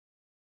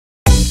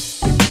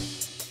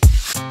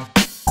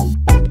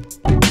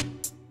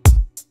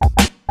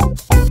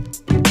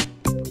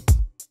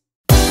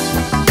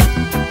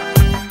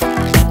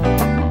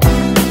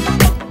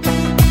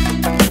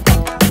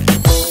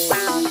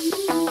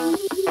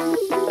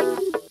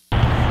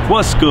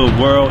What's good,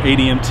 world?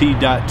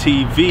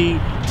 ADMT.TV.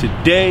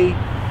 Today,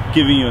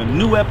 giving you a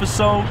new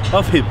episode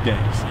of HiP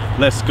Days.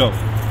 Let's go.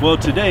 Well,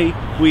 today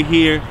we're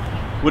here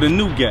with a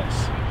new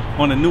guest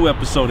on a new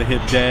episode of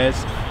HiP Days.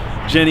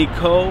 JANI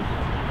Cole.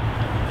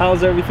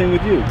 How's everything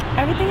with you?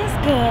 Everything is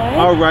good.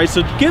 All right,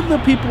 so give the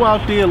people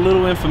out there a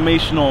little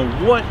information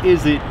on what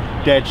is it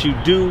that you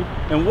do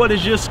and what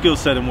is your skill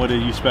set and what do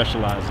you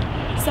specialize in?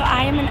 So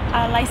I am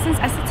a licensed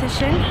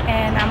esthetician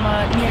and I'm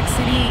a New York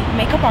City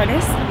makeup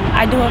artist.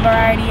 I do a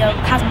variety of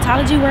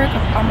cosmetology work,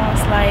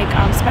 almost like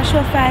special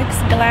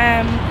effects,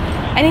 glam,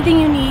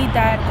 anything you need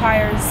that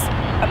requires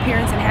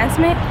appearance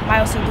enhancement. I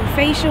also do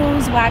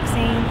facials,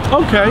 waxing.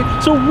 Okay,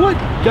 so what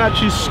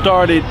got you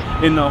started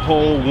in the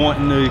whole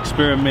wanting to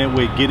experiment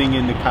with getting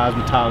into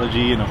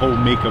cosmetology and the whole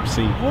makeup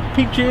scene? What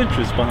piqued your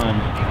interest behind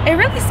it? It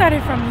really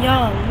started from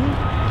young.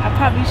 I'm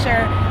probably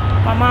sure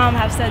my mom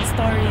have said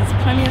stories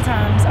plenty of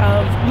times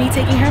of me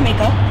taking her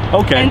makeup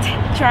and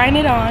trying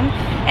it on,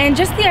 and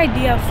just the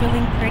idea of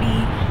feeling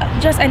pretty,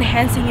 just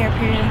enhancing your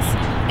appearance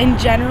in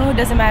general. It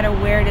doesn't matter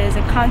where it is,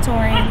 and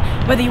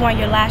contouring, whether you want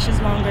your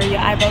lashes longer, your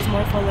eyebrows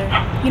more fuller,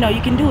 you know,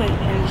 you can do it,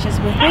 and it's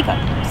just with makeup.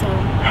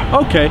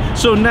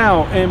 So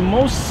now in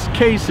most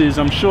cases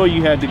I'm sure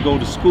you had to go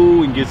to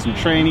school and get some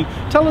training.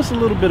 Tell us a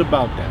little bit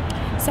about that.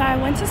 So I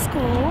went to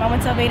school. I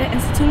went to Aveda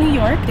Institute, New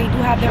York. They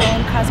do have their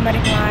own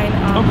cosmetic line,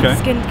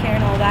 skincare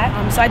and all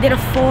that. So I did a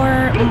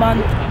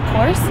 4-month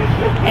course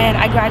and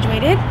I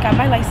graduated, got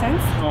my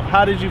license.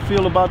 How did you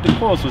feel about the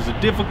course? Was it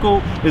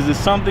difficult? Is it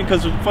something?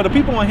 Because for the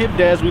people on HiP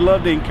Dads, we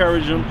love to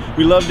encourage them.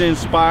 We love to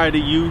inspire the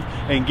youth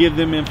and give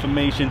them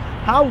information.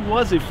 How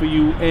was it for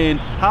you, and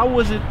how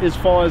was it as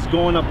far as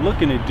going up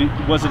looking at it?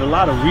 Was it a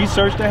lot of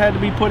research that had to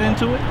be put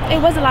into it?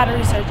 It was a lot of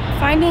research.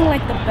 Finding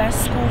like the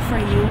best school for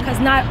you, because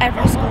not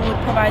every school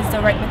provides the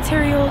right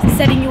materials,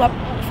 setting you up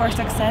for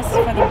success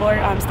for the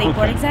board, state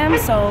board exam.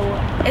 So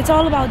it's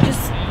all about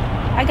just,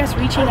 I guess,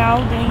 reaching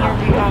out, doing your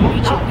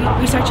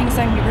researching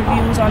some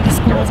reviews on the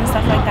schools and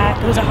stuff like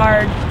that. It was a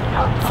hard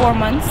 4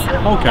 months.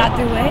 Got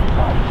through it,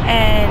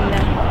 and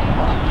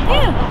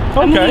yeah.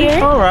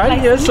 All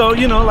right. Yeah. So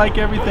like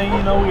everything,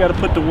 we got to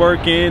put the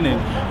work in, and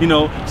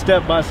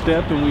step by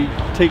step, and we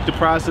take the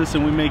process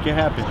and we make it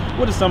happen.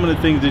 What are some of the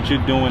things that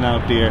you're doing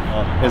out there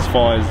as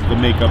far as the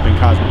makeup and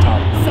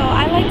cosmetology? So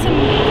I like to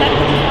let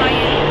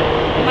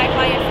my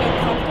client feel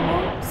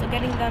comfortable. So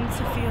getting them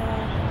to feel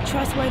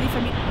trustworthy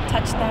for me to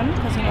touch them,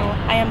 because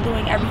I am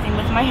doing everything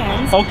with my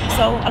hands.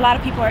 So a lot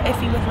of people are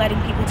iffy with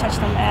letting people touch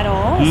them at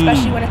all,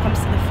 especially when it comes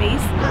to the face.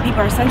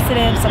 People are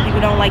sensitive. Some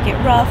people don't like it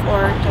rough,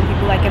 or some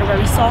people like it a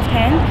very soft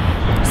hand.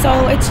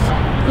 So it's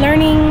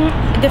learning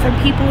different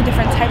people,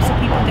 different types of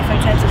people,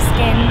 different types of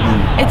skin.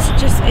 It's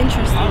just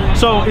interesting.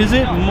 So is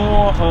it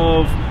more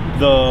of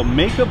the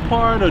makeup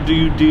part, or do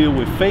you deal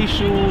with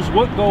facials?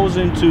 What goes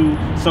into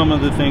some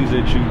of the things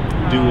that you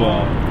do?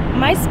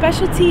 My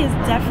specialty is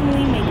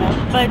definitely makeup,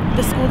 but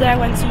the school that I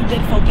went to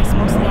did focus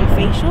mostly on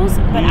facials.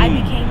 But I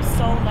became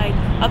so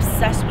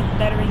obsessed with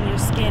bettering your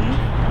skin,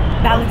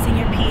 balancing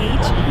your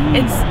pH.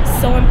 It's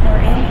so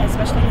important,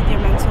 especially with your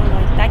mental.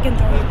 That can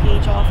throw your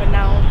pH off, and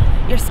now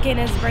your skin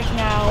is breaking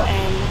out,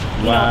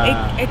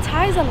 and it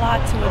ties a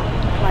lot to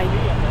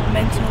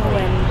mental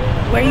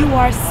and where you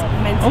are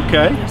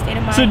mentally, your state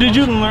of mind. So did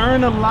you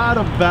learn a lot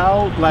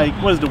about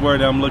what is the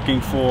word I'm looking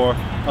for?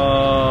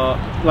 The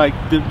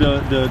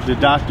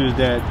doctors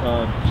that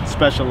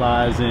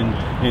specialize in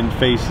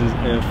faces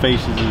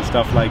and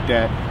stuff like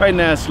that. Right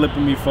now it's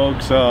slipping me,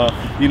 folks.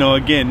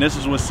 Again, this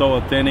is what's so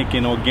authentic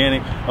and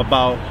organic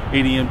about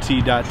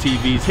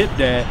ADMT.TV's HiP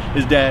Dad,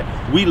 is that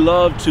we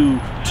love to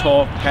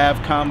talk, have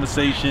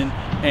conversation,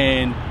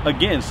 and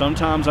again,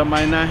 sometimes I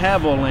might not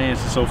have all the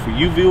answers. So for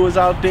you viewers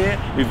out there,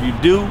 if you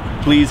do,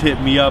 please hit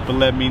me up and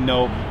let me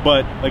know.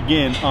 But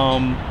again,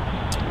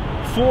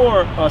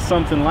 for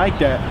something like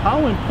that,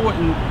 how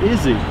important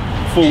is it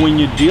for when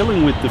you're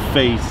dealing with the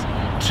face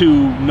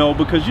to know?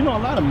 Because a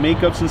lot of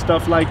makeups and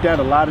stuff like that,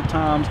 a lot of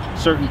times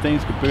certain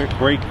things could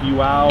break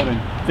you out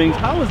and things.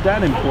 How is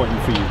that important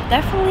for you?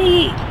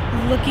 Definitely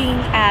looking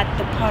at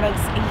the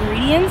product's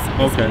ingredients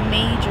is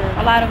major.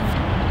 A lot of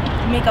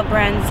makeup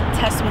brands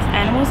test with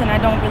animals, and I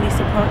don't really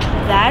support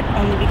that,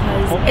 only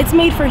because it's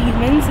made for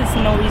humans. There's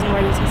no reason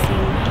why you're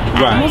testing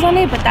animals on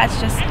it, but that's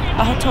just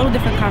a total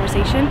different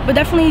conversation. But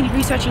definitely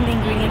researching the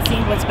ingredients,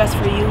 seeing what's best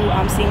for you,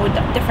 seeing what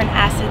different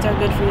acids are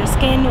good for your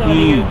skin, whether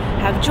you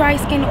have dry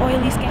skin,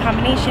 oily skin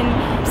combination,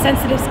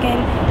 sensitive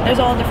skin. There's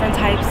all different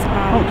types,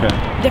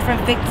 different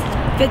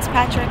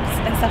Fitzpatrick's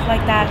and stuff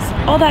like that. So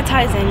all that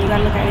ties in. You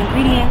gotta look at an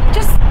ingredient,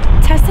 just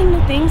testing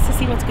new things to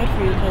see what's good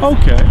for you.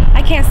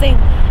 I can't say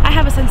I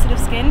have a sensitive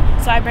skin,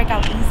 so I break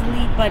out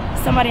easily, but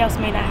somebody else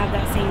may not have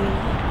that same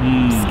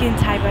skin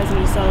type as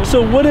me.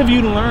 So what have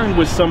you learned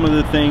with some of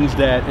the things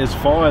that, as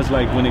far as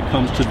like when it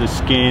comes to the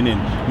skin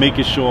and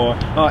making sure,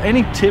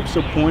 any tips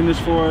or pointers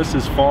for us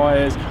as far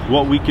as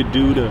what we could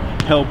do to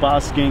help our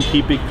skin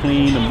keep it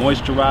clean and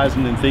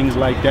moisturizing and things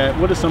like that?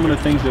 What are some of the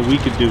things that we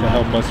could do to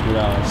help us with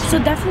ours? So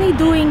definitely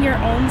doing your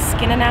own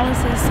skin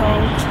analysis. So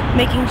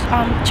making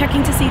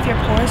checking to see if your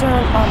pores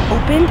are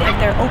opened. If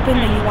they're open,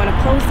 then you want to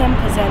close them,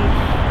 because then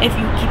if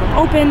you keep them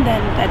open,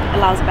 then that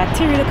allows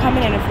bacteria to come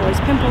in and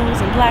avoids pimples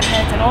and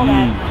blackheads and all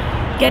that.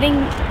 Getting,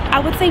 I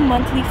would say,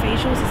 monthly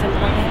facials is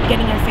important.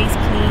 Getting your face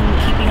clean,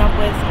 keeping up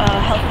with a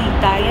healthy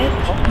diet,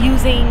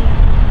 using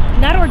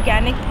not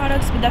organic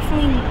products, but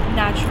definitely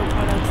natural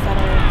products that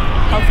are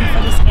healthy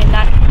for the skin,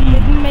 not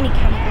with many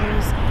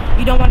chemicals.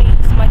 You don't want to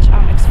use much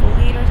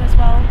exfoliators as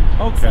well.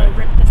 So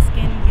rip the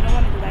skin. You don't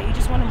want to do that. You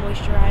just want to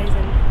moisturize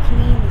and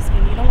clean the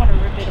skin. You don't want to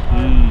rip it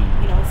apart.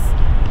 You know,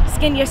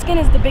 your skin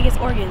is the biggest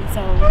organ,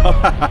 so you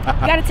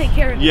gotta take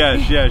care of it.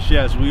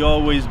 Yes, we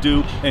always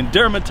do. And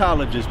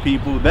dermatologist,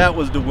 people, that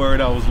was the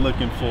word I was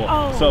looking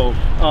for. So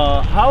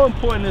how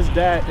important is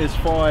that, as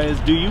far as,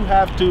 do you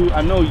have to,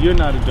 I know you're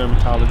not a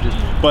dermatologist,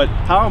 but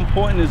how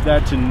important is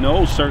that to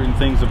know certain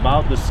things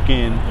about the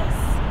skin?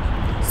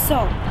 Yes.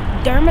 So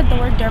the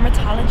word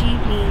dermatology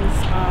means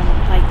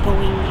like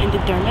going in the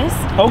dermis.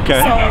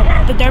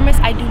 So the dermis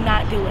I do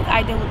not deal with.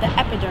 I deal with the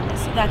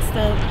epidermis. So that's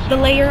the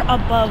layer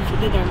above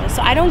the dermis.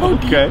 So I don't go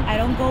deep. I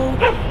don't go,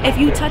 if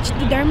you touch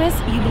the dermis,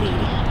 you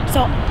bleed.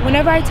 So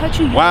whenever I touch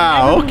you, you will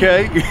never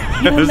bleed.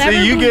 You will never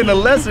See, you bleed. Getting a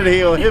lesson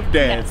here on HiP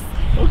DaD'S.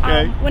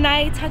 When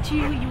I touch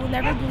you, you will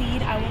never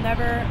bleed. I will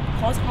never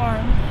cause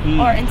harm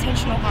or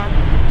intentional harm.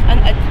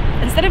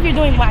 And instead of you're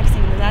doing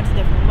waxing, then that's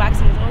different.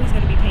 Waxing is always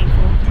going to be painful.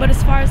 But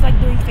as far as like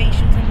doing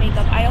facials and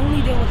makeup, I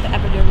only deal with the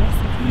epidermis.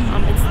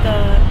 It's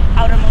the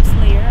outermost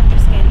layer of your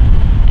skin,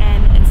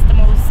 and it's the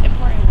most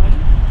important one.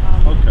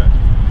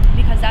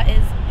 Because that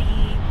is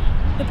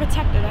the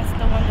protector. That's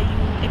the one that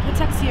it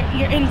protects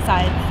your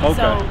inside.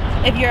 So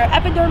if your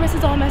epidermis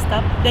is all messed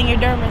up, then your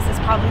dermis is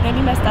probably going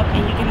to be messed up,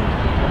 and you can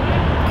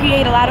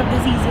create a lot of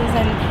diseases,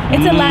 and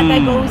it's a lot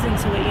that goes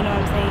into it, you know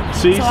what I'm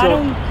saying? So I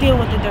don't deal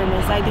with the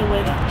dermis, I deal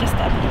with just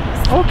the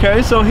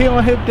epidermis. So here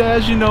on HiP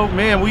DaD'S, you know,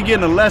 man, we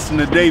getting a lesson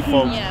today,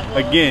 folks.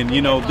 Again,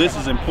 you know, this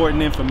is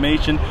important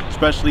information,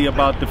 especially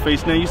about the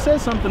face. Now, you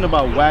said something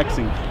about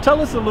waxing. Tell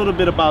us a little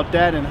bit about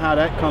that and how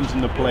that comes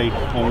into play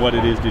on what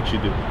it is that you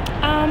do.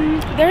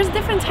 There's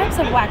different types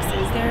of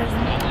waxes. There's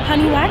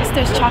honey wax,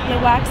 there's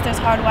chocolate wax, there's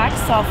hard wax,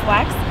 soft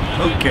wax.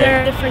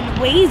 There are different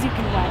ways you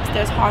can wax.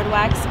 There's hard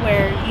wax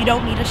where you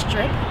don't need a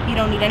strip, you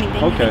don't need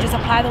anything. You can just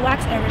apply the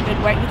wax and rip it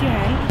right with your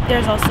hand.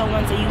 There's also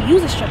ones that you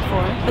use a strip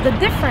for. But the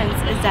difference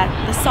is that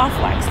the soft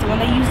wax, the one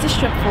that you use the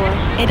strip for,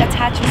 it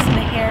attaches to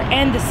the hair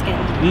and the skin.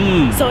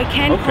 So it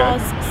can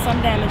cause some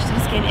damage to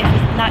the skin if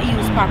it's not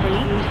used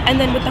properly. And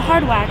then with the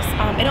hard wax,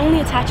 it only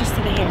attaches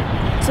to the hair.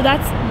 So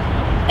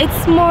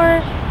it's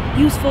more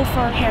useful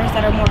for hairs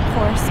that are more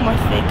coarse, more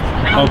thick,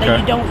 that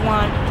you don't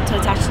want to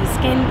attach to the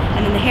skin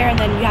and then the hair,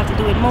 and then you have to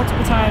do it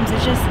multiple times.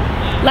 It's just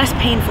less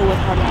painful with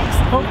hard wax.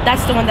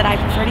 That's the one that I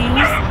prefer to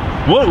use.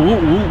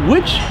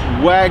 Which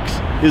wax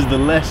is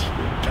the less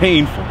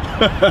painful?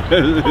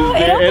 Is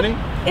there any?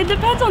 It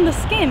depends on the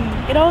skin.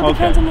 It all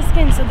depends on the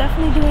skin. So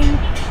definitely doing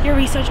your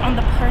research on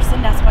the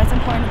person. That's why it's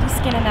important to do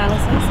skin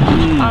analysis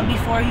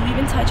before you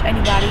even touch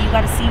anybody. You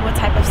got to see what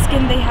type of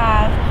skin they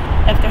have.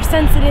 If they're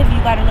sensitive, you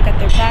got to look at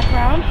their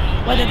background,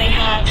 whether they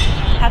have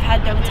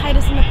had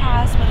dermatitis in the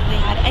past, whether they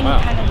had any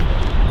kind of,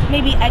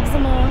 maybe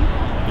eczema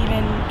even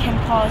can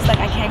cause,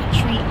 like I can't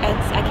treat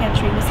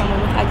with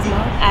someone with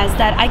eczema, as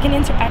that I can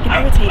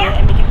irritate it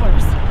and make it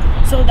worse.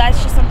 So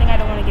that's just something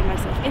I don't want to get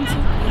myself into.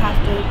 You have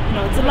to, you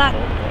know, it's a lot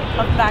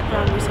of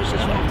background research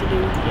that you have to do,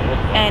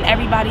 and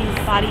everybody's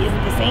body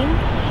isn't the same.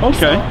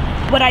 So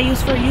what I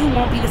use for you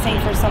won't be the same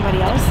for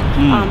somebody else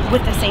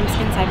with the same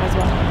skin type as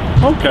well.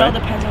 It all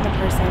depends on the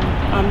person,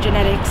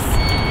 genetics.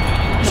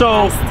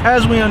 So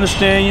as we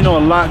understand, you know,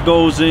 a lot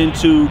goes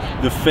into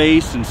the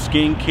face and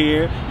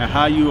skincare and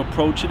how you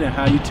approach it and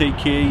how you take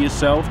care of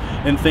yourself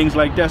and things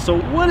like that.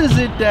 So what is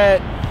it that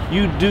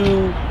you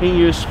do in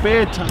your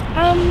spare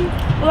time?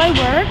 Well, I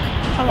work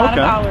a lot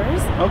of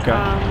hours.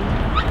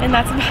 And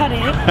that's about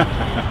it.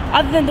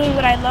 Other than doing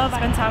what I love, I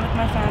spend time with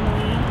my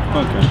family.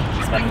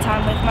 Spending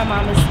time with my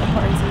mom is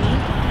important to me.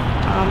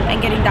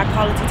 And getting that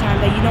quality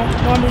time that you don't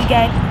normally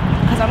get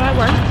because I'm at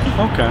work.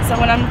 So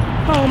when I'm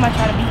home, I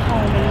try to be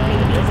home and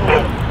really be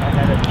home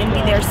and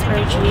be there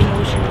spiritually,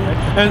 emotionally.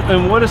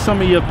 And what are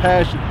some of your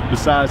passions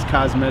besides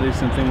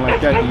cosmetics and things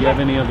like that? Do you have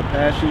any other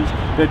passions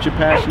that you're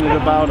passionate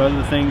about?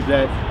 Other things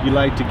that you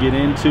like to get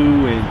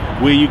into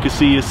and where you can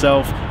see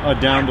yourself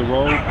down the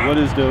road? What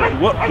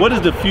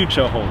does the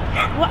future hold?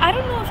 Well, I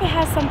don't know if it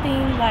has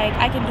something like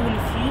I can do in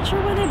the future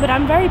with it, but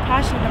I'm very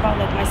passionate about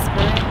like my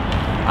spirit.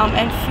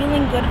 And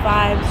feeling good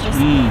vibes just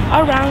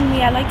around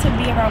me. I like to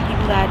be around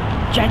people that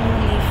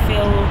genuinely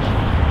feel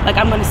like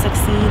I'm going to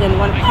succeed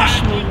and want to push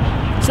me.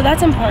 So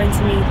that's important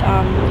to me.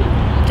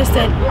 Just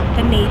the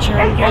nature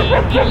and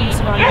people you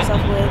surround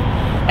yourself with.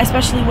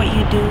 especially what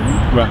you do.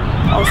 Right.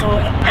 Also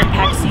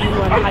impacts you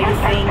on how you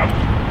think.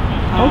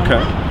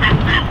 Okay.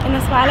 And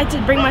that's why I like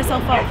to bring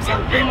myself up. So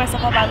bring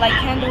myself up. I like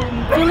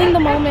feeling the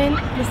moment,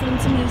 listening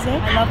to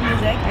music. I love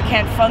music. I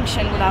can't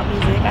function without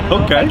music. I don't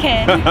know if I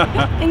can.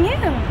 And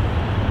yeah.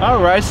 All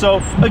right,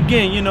 so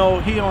again, you know,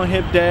 here on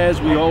HiP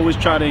DaD'S, we always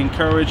try to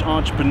encourage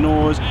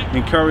entrepreneurs,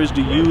 encourage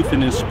the youth,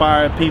 and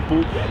inspire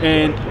people.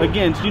 And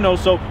again, you know,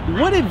 so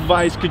what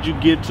advice could you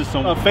give to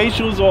some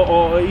facials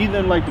or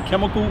even like the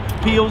chemical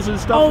peels and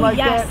stuff like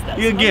that?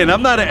 Again,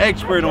 I'm not an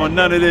expert on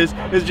none of this.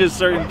 It's just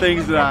certain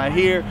things that I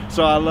hear,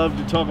 so I love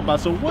to talk about.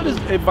 So what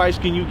advice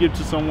can you give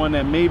to someone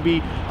that may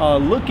be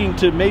looking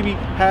to maybe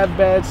have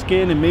bad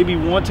skin and maybe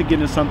want to get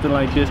into something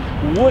like this?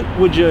 What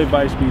would your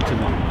advice be to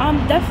them?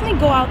 Definitely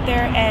go out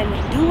there and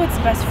do what's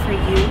best for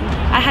you.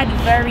 I had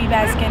very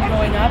bad skin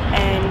growing up,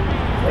 and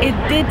it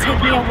did take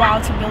me a while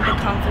to build the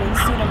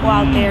confidence to go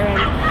out there and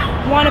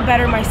want to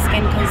better my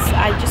skin, because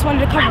I just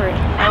wanted to cover it.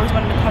 I always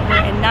wanted to cover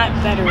it and not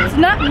better it.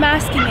 Not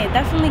masking it,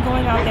 definitely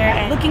going out there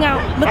and looking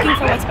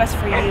for what's best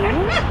for you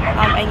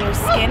and your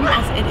skin,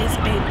 because it is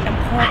an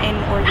important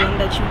organ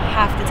that you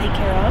have to take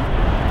care of.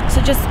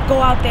 So just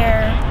go out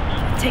there,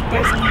 take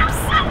those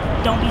leaps,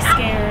 don't be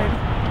scared.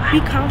 Be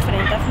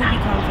confident, definitely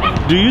be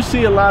confident. Do you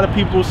see a lot of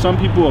people, some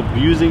people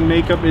abusing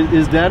makeup?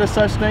 Is that a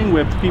such thing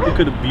where people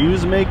could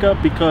abuse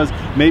makeup because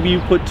maybe you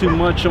put too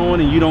much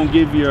on and you don't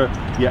give your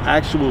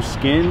actual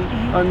skin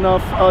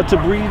enough to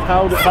breathe?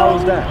 How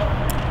is that?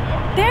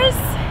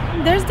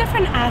 There's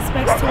different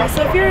aspects to it.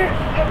 So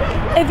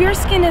if your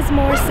skin is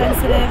more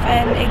sensitive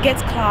and it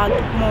gets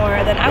clogged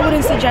more, then I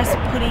wouldn't suggest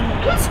putting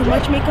too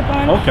much makeup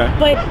on. Okay.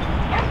 But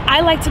I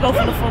like to go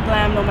for the full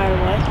glam no matter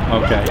what.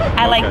 Okay.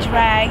 I like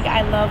drag.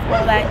 I love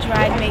all that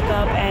drag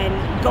makeup and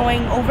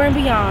going over and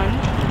beyond.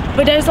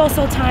 But there's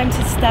also time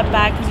to step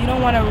back, because you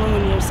don't want to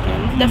ruin your skin.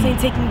 Definitely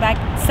stepping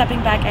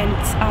back and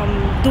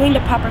doing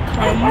the proper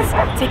cleanse,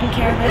 taking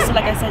care of it. So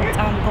like I said,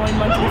 going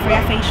monthly for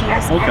your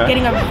facials,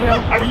 getting a real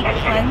deep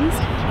cleanse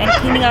and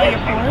cleaning out your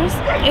pores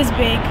is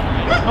big.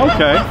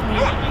 Okay.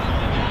 Definitely.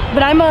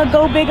 But I'm a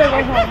go big or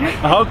go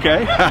home.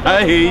 Okay,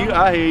 I hear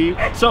you.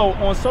 So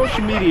on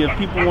social media, if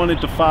people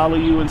wanted to follow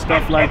you and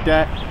stuff like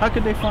that, how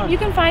could they find you? You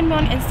can find me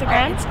on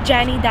Instagram. It's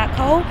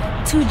JANI.co,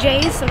 2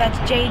 J's, so that's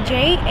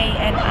JANI.CO.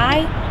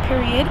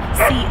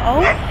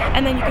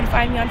 And then you can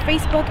find me on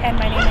Facebook, and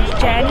my name is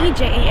JANI,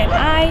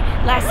 JANI,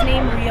 last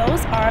name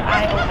Rios,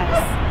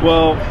 RIOS.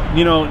 Well,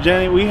 you know,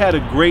 JANI, we had a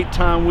great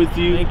time with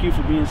you. Thank you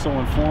for being so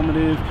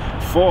informative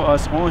for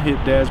us on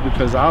HiP DaD'S,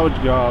 because our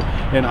job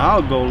and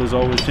our goal is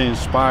always to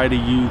inspire the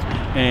youth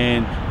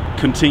and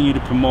continue to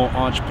promote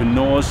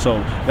entrepreneurs.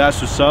 So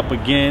that's what's up.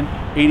 Again,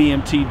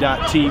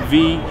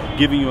 ADMT.TV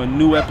giving you a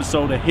new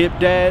episode of HiP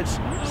DaD'S.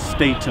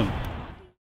 Stay tuned.